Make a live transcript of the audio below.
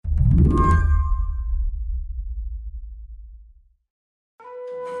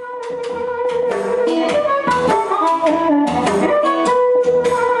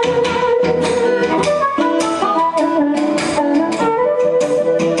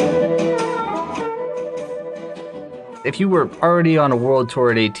if you were already on a world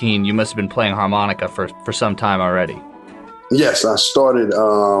tour at 18, you must have been playing harmonica for some time already. Yes, I started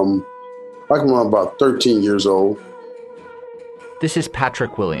like when I was about 13 years old. This is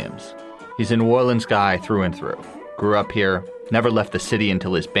Patrick Williams. He's a New Orleans guy through and through. Grew up here, never left the city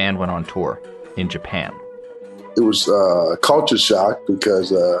until his band went on tour in Japan. It was a culture shock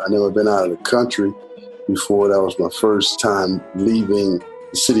because I never been out of the country before. That was my first time leaving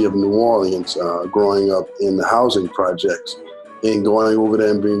the city of New Orleans, growing up in the housing projects and going over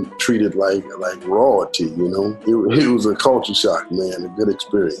there and being treated like royalty, you know. It was a culture shock, man, a good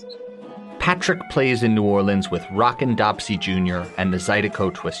experience. Patrick plays in New Orleans with Rockin' Dopsy Jr. and the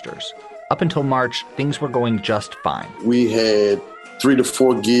Zydeco Twisters. Up until March, things were going just fine. We had 3 to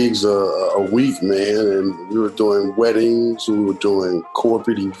 4 gigs a week, man, and we were doing weddings, we were doing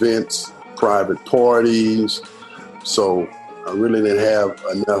corporate events, private parties. So I really didn't have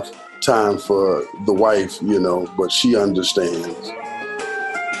enough time for the wife, you know, but she understands.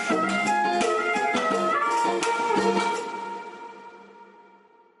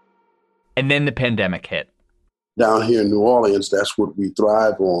 And then the pandemic hit. Down here in New Orleans, that's what we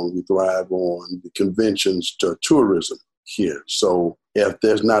thrive on. We thrive on the conventions to tourism here. So if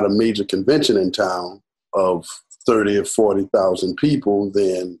there's not a major convention in town of 30 or 40,000 people,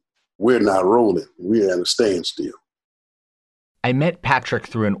 then we're not rolling. We're at a standstill. I met Patrick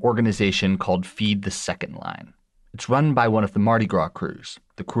through an organization called Feed the Second Line. It's run by one of the Mardi Gras crews,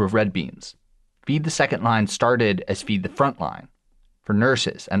 the crew of Red Beans. Feed the Second Line started as Feed the Front Line for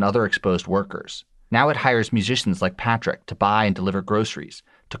nurses and other exposed workers. Now it hires musicians like Patrick to buy and deliver groceries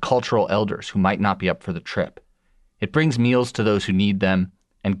to cultural elders who might not be up for the trip. It brings meals to those who need them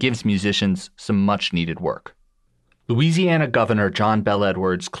and gives musicians some much-needed work. Louisiana Governor John Bel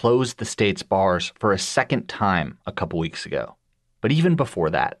Edwards closed the state's bars for a second time a couple weeks ago. But even before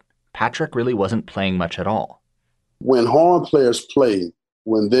that, Patrick really wasn't playing much at all. When horn players play,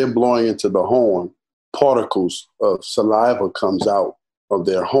 when they're blowing into the horn, particles of saliva comes out of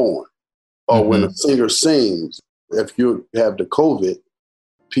their horn. Or when a singer sings, if you have the COVID,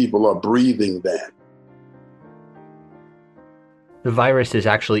 people are breathing that. The virus is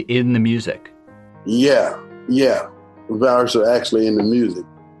actually in the music. Yeah. The virus are actually in the music.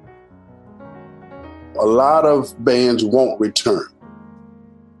 A lot of bands won't return.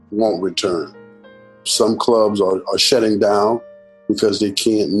 Some clubs are shutting down because they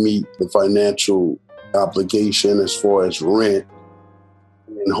can't meet the financial obligation as far as rent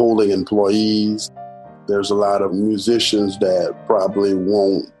and holding employees. There's a lot of musicians that probably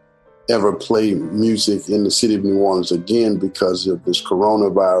won't ever play music in the city of New Orleans again because of this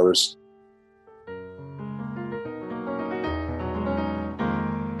coronavirus.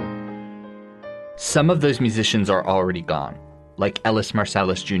 Some of those musicians are already gone, like Ellis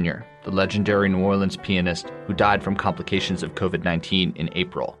Marsalis Jr., the legendary New Orleans pianist who died from complications of COVID-19 in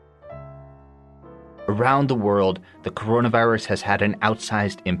April. Around the world, the coronavirus has had an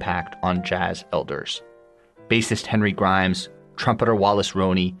outsized impact on jazz elders. Bassist Henry Grimes, trumpeter Wallace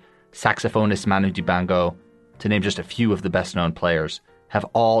Roney, saxophonist Manu Dibango, to name just a few of the best-known players, have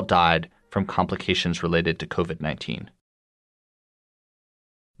all died from complications related to COVID-19.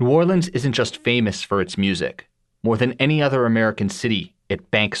 New Orleans isn't just famous for its music. More than any other American city,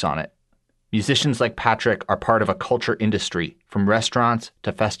 it banks on it. Musicians like Patrick are part of a culture industry, from restaurants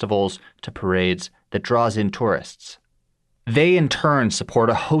to festivals to parades, that draws in tourists. They, in turn, support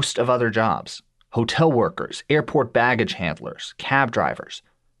a host of other jobs: hotel workers, airport baggage handlers, cab drivers.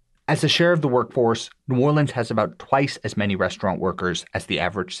 As a share of the workforce, New Orleans has about twice as many restaurant workers as the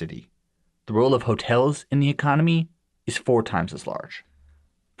average city. The role of hotels in the economy is 4 times as large.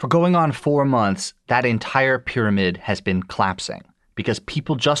 For going on 4 months, that entire pyramid has been collapsing because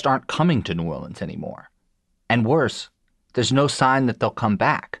people just aren't coming to New Orleans anymore. And worse, there's no sign that they'll come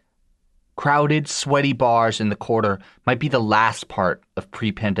back. Crowded, sweaty bars in the quarter might be the last part of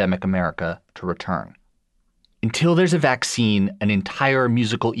pre-pandemic America to return. Until there's a vaccine, an entire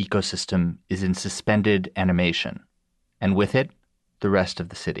musical ecosystem is in suspended animation, and with it, the rest of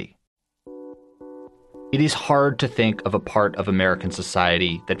the city. It is hard to think of a part of American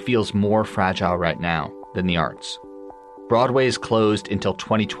society that feels more fragile right now than the arts. Broadway is closed until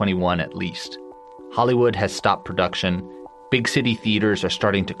 2021 at least. Hollywood has stopped production. Big city theaters are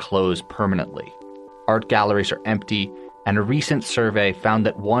starting to close permanently. Art galleries are empty, and a recent survey found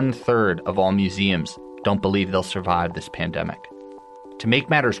that 1/3 of all museums don't believe they'll survive this pandemic. To make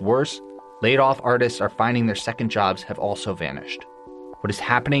matters worse, laid-off artists are finding their second jobs have also vanished. What is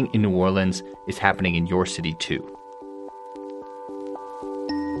happening in New Orleans is happening in your city too.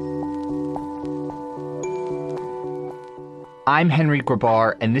 I'm Henry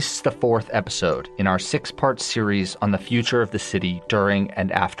Grabar, and this is the fourth episode in our six-part series on the future of the city during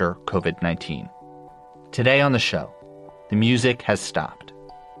and after COVID-19. Today on the show, the music has stopped.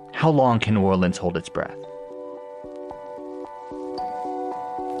 How long can New Orleans hold its breath?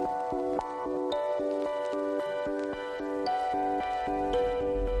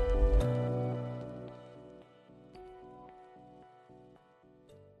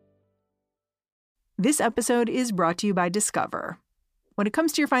 This episode is brought to you by Discover. When it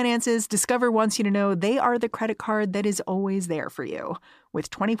comes to your finances, Discover wants you to know they are the credit card that is always there for you. With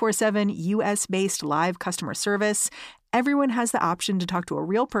 24/7 U.S.-based live customer service, everyone has the option to talk to a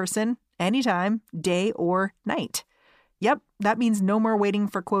real person anytime, day or night. Yep, that means no more waiting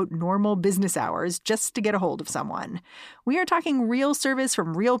for, quote, normal business hours just to get a hold of someone. We are talking real service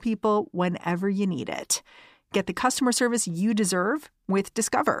from real people whenever you need it. Get the customer service you deserve with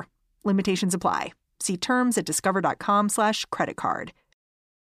Discover. Limitations apply. See terms at discover.com/creditcard.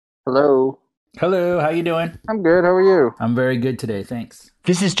 Hello. Hello, how you doing? I'm good. How are you? I'm very good today, thanks.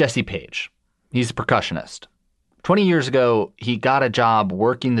 This is Jesse Page. He's a percussionist. 20 years ago, he got a job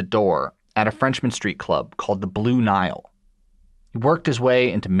working the door at a Frenchmen Street club called the Blue Nile. He worked his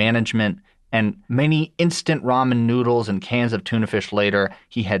way into management, and many instant ramen noodles and cans of tuna fish later,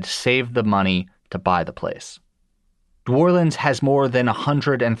 he had saved the money to buy the place. New Orleans has more than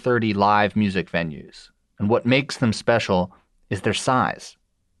 130 live music venues, and what makes them special is their size.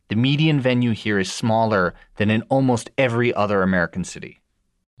 The median venue here is smaller than in almost every other American city.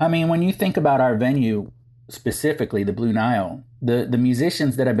 I mean, when you think about our venue, specifically the Blue Nile, the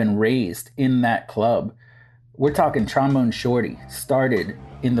musicians that have been raised in that club, we're talking Trombone Shorty started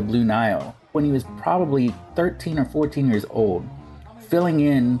in the Blue Nile when he was probably 13 or 14 years old, filling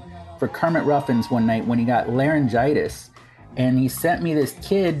in for Kermit Ruffins one night when he got laryngitis, and he sent me this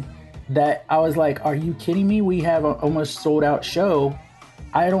kid that I was like, are you kidding me? We have an almost sold out show.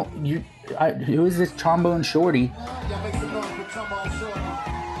 Who is this Trombone Shorty?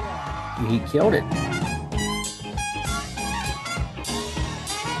 He killed it.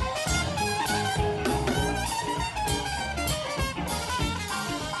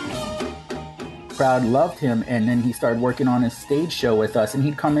 Crowd loved him, and then he started working on his stage show with us, and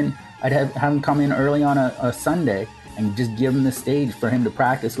he'd come in. I'd have him come in early on a Sunday and just give him the stage for him to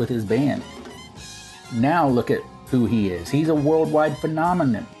practice with his band. Now look at who he is. He's a worldwide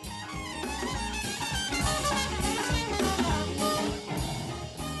phenomenon.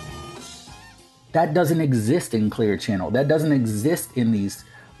 That doesn't exist in Clear Channel. That doesn't exist in these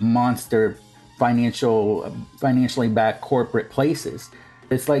monster financially backed corporate places.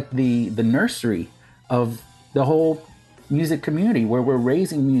 It's like the nursery of the whole music community, where we're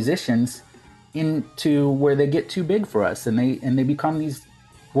raising musicians into where they get too big for us, and they become these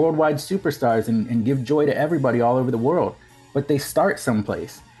worldwide superstars and give joy to everybody all over the world. But they start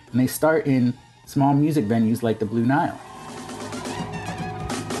someplace, and they start in small music venues like the Blue Nile.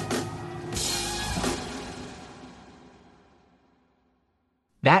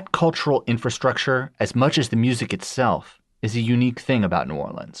 That cultural infrastructure, as much as the music itself, is a unique thing about New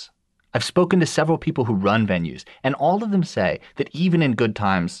Orleans. I've spoken to several people who run venues, and all of them say that even in good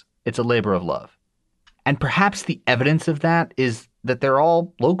times, it's a labor of love. And perhaps the evidence of that is that they're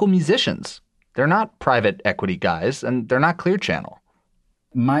all local musicians. They're not private equity guys, and they're not Clear Channel.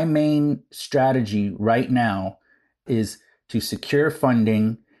 My main strategy right now is to secure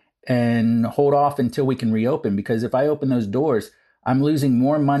funding and hold off until we can reopen, because if I open those doors, I'm losing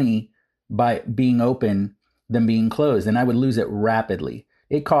more money by being open than being closed, and I would lose it rapidly.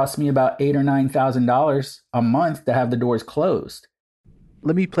 It costs me about $8,000 or $9,000 a month to have the doors closed.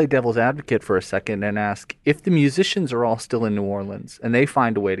 Let me play devil's advocate for a second and ask, if the musicians are all still in New Orleans and they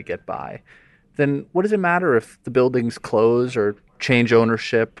find a way to get by, then what does it matter if the buildings close or change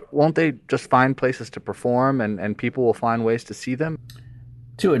ownership? Won't they just find places to perform and people will find ways to see them?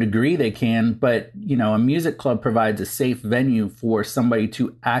 To a degree they can, but a music club provides a safe venue for somebody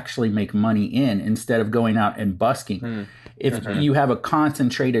to actually make money in instead of going out and busking. If you have a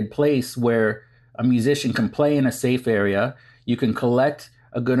concentrated place where a musician can play in a safe area, you can collect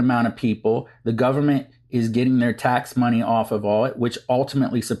a good amount of people, the government is getting their tax money off of all it, which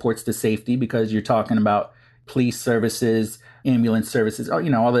ultimately supports the safety, because you're talking about police services, ambulance services, all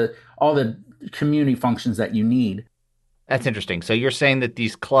the community functions that you need. That's interesting. So you're saying that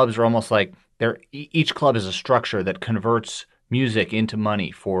these clubs are almost like each club is a structure that converts music into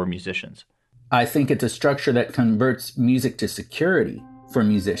money for musicians. I think it's a structure that converts music to security for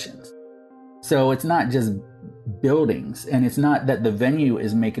musicians. So it's not just buildings, and it's not that the venue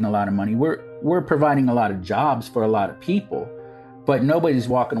is making a lot of money. We're providing a lot of jobs for a lot of people, but nobody's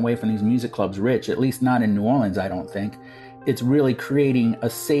walking away from these music clubs rich, at least not in New Orleans, I don't think. it's really creating a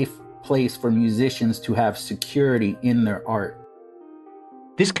safe place for musicians to have security in their art.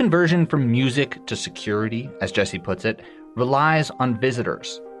 This conversion from music to security, as Jesse puts it, relies on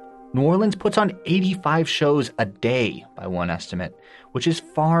visitors. New Orleans puts on 85 shows a day by one estimate, which is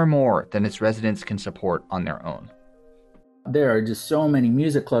far more than its residents can support on their own. There are just so many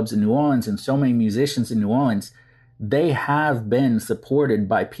music clubs in New Orleans and so many musicians in New Orleans. They have been supported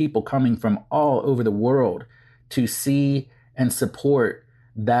by people coming from all over the world to see and support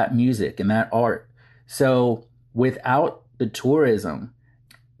that music and that art. So without the tourism,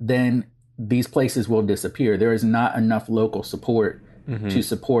 then these places will disappear. There is not enough local support to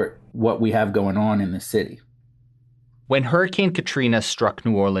support what we have going on in the city. When Hurricane Katrina struck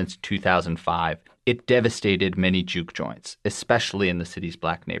New Orleans in 2005, it devastated many juke joints, especially in the city's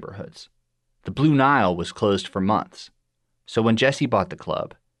black neighborhoods. The Blue Nile was closed for months. So when Jesse bought the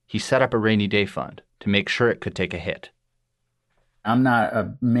club, he set up a rainy day fund to make sure it could take a hit. I'm not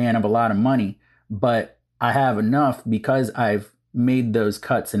a man of a lot of money, but I have enough because I've made those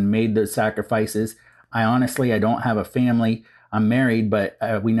cuts and made those sacrifices. I don't have a family. I'm married, but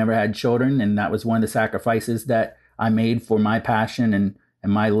we never had children. And that was one of the sacrifices that I made for my passion and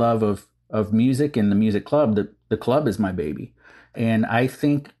my love of music and the music club. The club is my baby. And I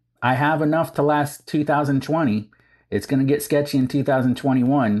think I have enough to last 2020. It's going to get sketchy in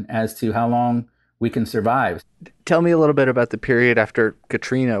 2021 as to how long we can survive. Tell me a little bit about the period after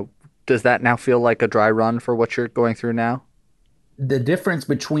Katrina. Does that now feel like a dry run for what you're going through now? The difference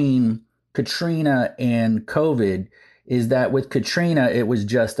between Katrina and COVID is that with Katrina, it was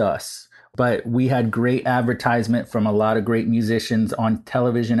just us. But we had great advertisement from a lot of great musicians on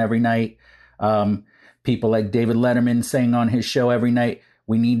television every night. People like David Letterman saying on his show every night,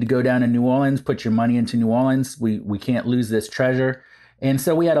 we need to go down to New Orleans, put your money into New Orleans. We can't lose this treasure. And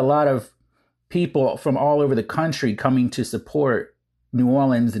so we had a lot of people from all over the country coming to support New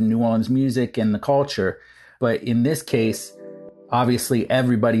Orleans and New Orleans music and the culture. But in this case, obviously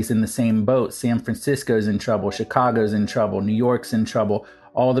everybody's in the same boat. San Francisco's in trouble. Chicago's in trouble. New York's in trouble.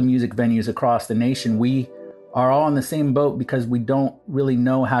 All the music venues across the nation, we are all in the same boat because we don't really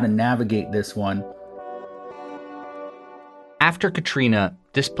know how to navigate this one. After Katrina,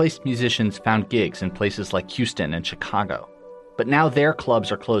 displaced musicians found gigs in places like Houston and Chicago. But now their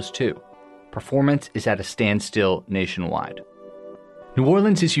clubs are closed too. Performance is at a standstill nationwide. New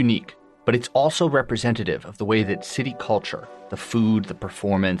Orleans is unique, but it's also representative of the way that city culture, the food, the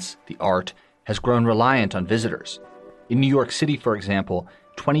performance, the art, has grown reliant on visitors. In New York City, for example,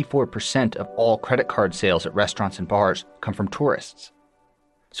 24% of all credit card sales at restaurants and bars come from tourists.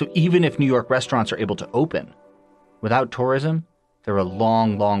 So even if New York restaurants are able to open, without tourism, they're a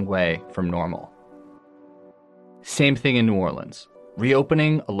long, long way from normal. Same thing in New Orleans.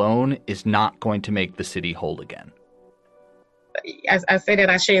 Reopening alone is not going to make the city whole again. As I say that,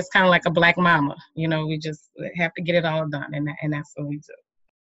 Ashe is kind of like a black mama. You know, we just have to get it all done, and that's what we do.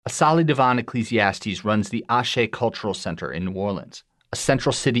 Asali Devan Ecclesiastes runs the Ashe Cultural Center in New Orleans, a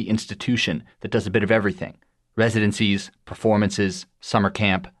central city institution that does a bit of everything. Residencies, performances, summer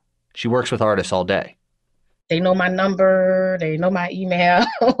camp. She works with artists all day. They know my number. They know my email.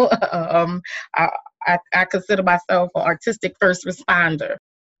 I consider myself an artistic first responder.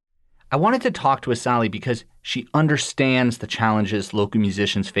 I wanted to talk to Asali because she understands the challenges local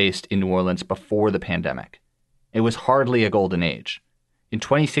musicians faced in New Orleans before the pandemic. It was hardly a golden age. In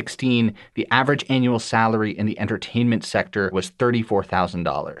 2016, the average annual salary in the entertainment sector was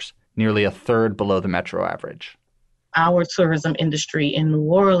 $34,000, nearly a third below the metro average. Our tourism industry in New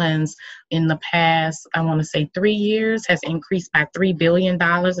Orleans in the past, I want to say 3 years, has increased by $3 billion.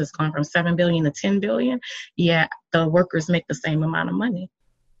 It's gone from $7 billion to $10 billion. Yeah, the workers make the same amount of money.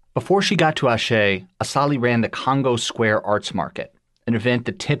 Before she got to Ashe, Asali ran the Congo Square Arts Market, an event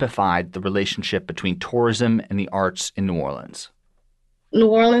that typified the relationship between tourism and the arts in New Orleans. New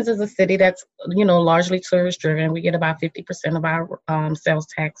Orleans is a city that's, largely tourist driven. We get about 50% of our sales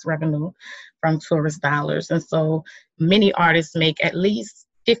tax revenue from tourist dollars. And so many artists make at least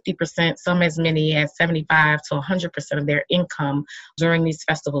 50%, some as many as 75 to 100% of their income during these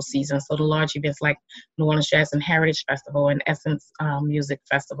festival seasons. So the large events like New Orleans Jazz and Heritage Festival and Essence Music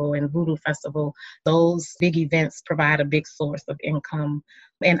Festival and Voodoo Festival, those big events provide a big source of income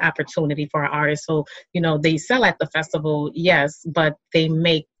and opportunity for our artists. So, they sell at the festival, yes, but they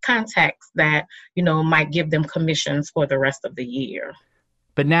make contacts that, might give them commissions for the rest of the year.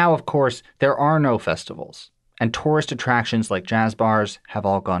 But now, of course, there are no festivals, and tourist attractions like jazz bars have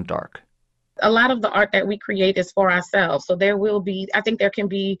all gone dark. a lot of the art that we create is for ourselves. So I think there can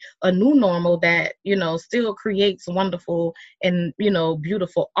be a new normal that, still creates wonderful and,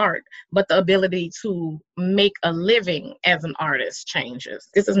 beautiful art, but the ability to make a living as an artist changes.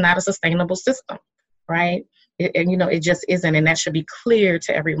 This is not a sustainable system, right? It just isn't. And that should be clear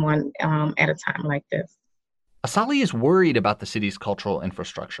to everyone at a time like this. Asali is worried about the city's cultural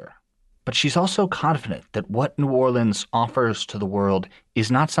infrastructure, but she's also confident that what New Orleans offers to the world is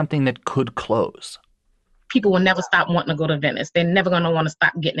not something that could close. People will never stop wanting to go to Venice. They're never going to want to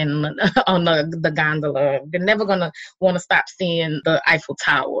stop getting on the gondola. They're never going to want to stop seeing the Eiffel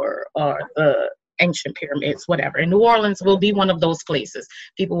Tower or the ancient pyramids, whatever. And New Orleans will be one of those places.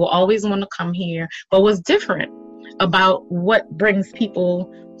 People will always want to come here. But what's different about what brings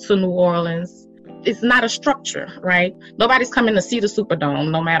people to New Orleans, it's not a structure, right? Nobody's coming to see the Superdome,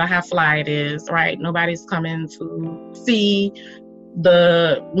 no matter how fly it is, right? Nobody's coming to see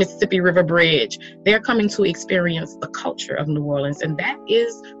the Mississippi River Bridge. They're coming to experience the culture of New Orleans, and that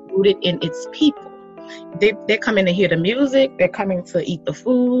is rooted in its people. They're coming to hear the music. They're coming to eat the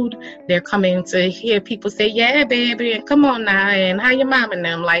food. They're coming to hear people say, yeah, baby, and come on now, and how your mom and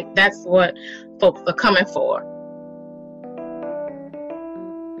them. Like, that's what folks are coming for.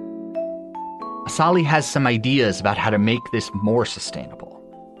 Asali has some ideas about how to make this more sustainable.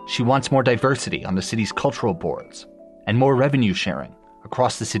 She wants more diversity on the city's cultural boards and more revenue sharing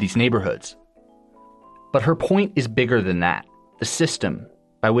across the city's neighborhoods. But her point is bigger than that. The system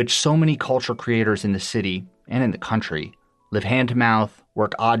by which so many culture creators in the city and in the country live hand to mouth,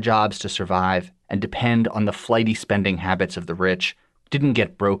 work odd jobs to survive, and depend on the flighty spending habits of the rich didn't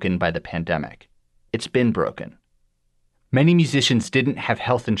get broken by the pandemic. It's been broken. Many musicians didn't have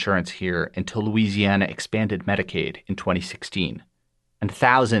health insurance here until Louisiana expanded Medicaid in 2016, and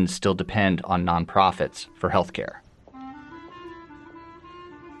thousands still depend on nonprofits for healthcare.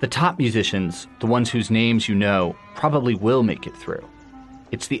 The top musicians, the ones whose names you know, probably will make it through.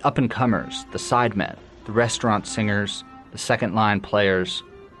 It's the up-and-comers, the sidemen, the restaurant singers, the second-line players,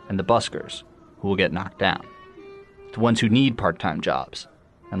 and the buskers who will get knocked down. The ones who need part-time jobs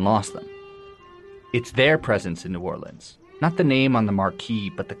and lost them. It's their presence in New Orleans, not the name on the marquee,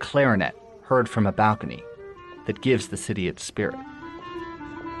 but the clarinet heard from a balcony, that gives the city its spirit.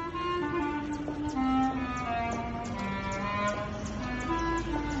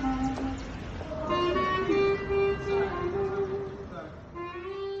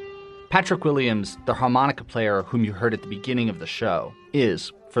 Patrick Williams, the harmonica player whom you heard at the beginning of the show,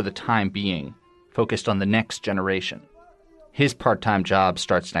 is, for the time being, focused on the next generation. His part-time job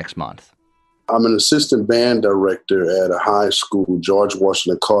starts next month. I'm an assistant band director at a high school, George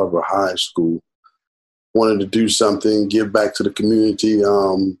Washington Carver High School. Wanted to do something, give back to the community,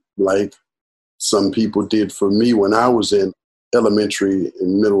 like some people did for me when I was in elementary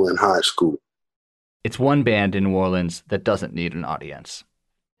and middle and high school. It's one band in New Orleans that doesn't need an audience.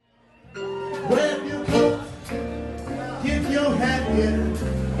 Where you go, get your hat in,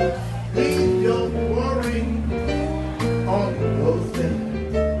 leave your worry on those things.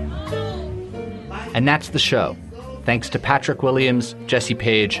 And that's the show. Thanks to Patrick Williams, Jesse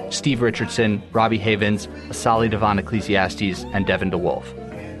Page, Steve Richardson, Robbie Havens, Asali Devon Ecclesiastes, and Devin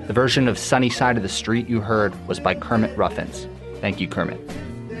DeWolf. The version of Sunny Side of the Street you heard was by Kermit Ruffins. Thank you, Kermit.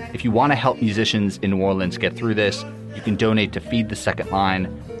 If you want to help musicians in New Orleans get through this, you can donate to Feed the Second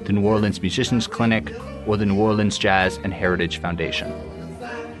Line, the New Orleans Musicians Clinic, or the New Orleans Jazz and Heritage Foundation.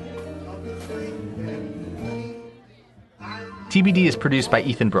 TBD is produced by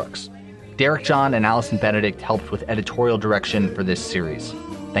Ethan Brooks. Derek John and Allison Benedict helped with editorial direction for this series.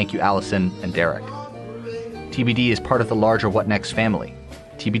 Thank you, Allison and Derek. TBD is part of the larger What Next family.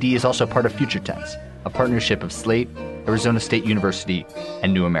 TBD is also part of Future Tense, a partnership of Slate, Arizona State University,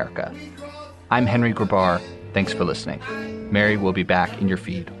 and New America. I'm Henry Grabar. Thanks for listening. Mary will be back in your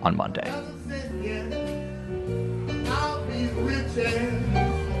feed on Monday. I'll be rich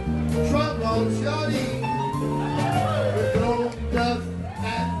and trouble shorty. Don't just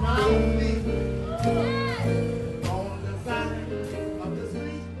at my feet on the side of the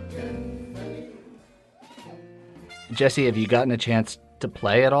street. Jesse, have you gotten a chance to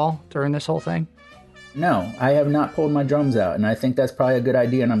play at all during this whole thing? No, I have not pulled my drums out, and I think that's probably a good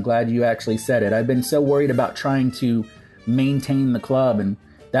idea, and I'm glad you actually said it. I've been so worried about trying to maintain the club, and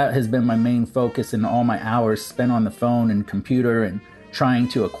that has been my main focus in all my hours spent on the phone and computer and trying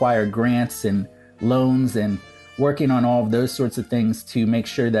to acquire grants and loans and working on all of those sorts of things to make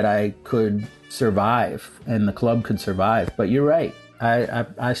sure that I could survive and the club could survive. But you're right.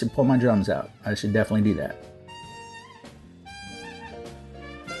 I should pull my drums out. I should definitely do that.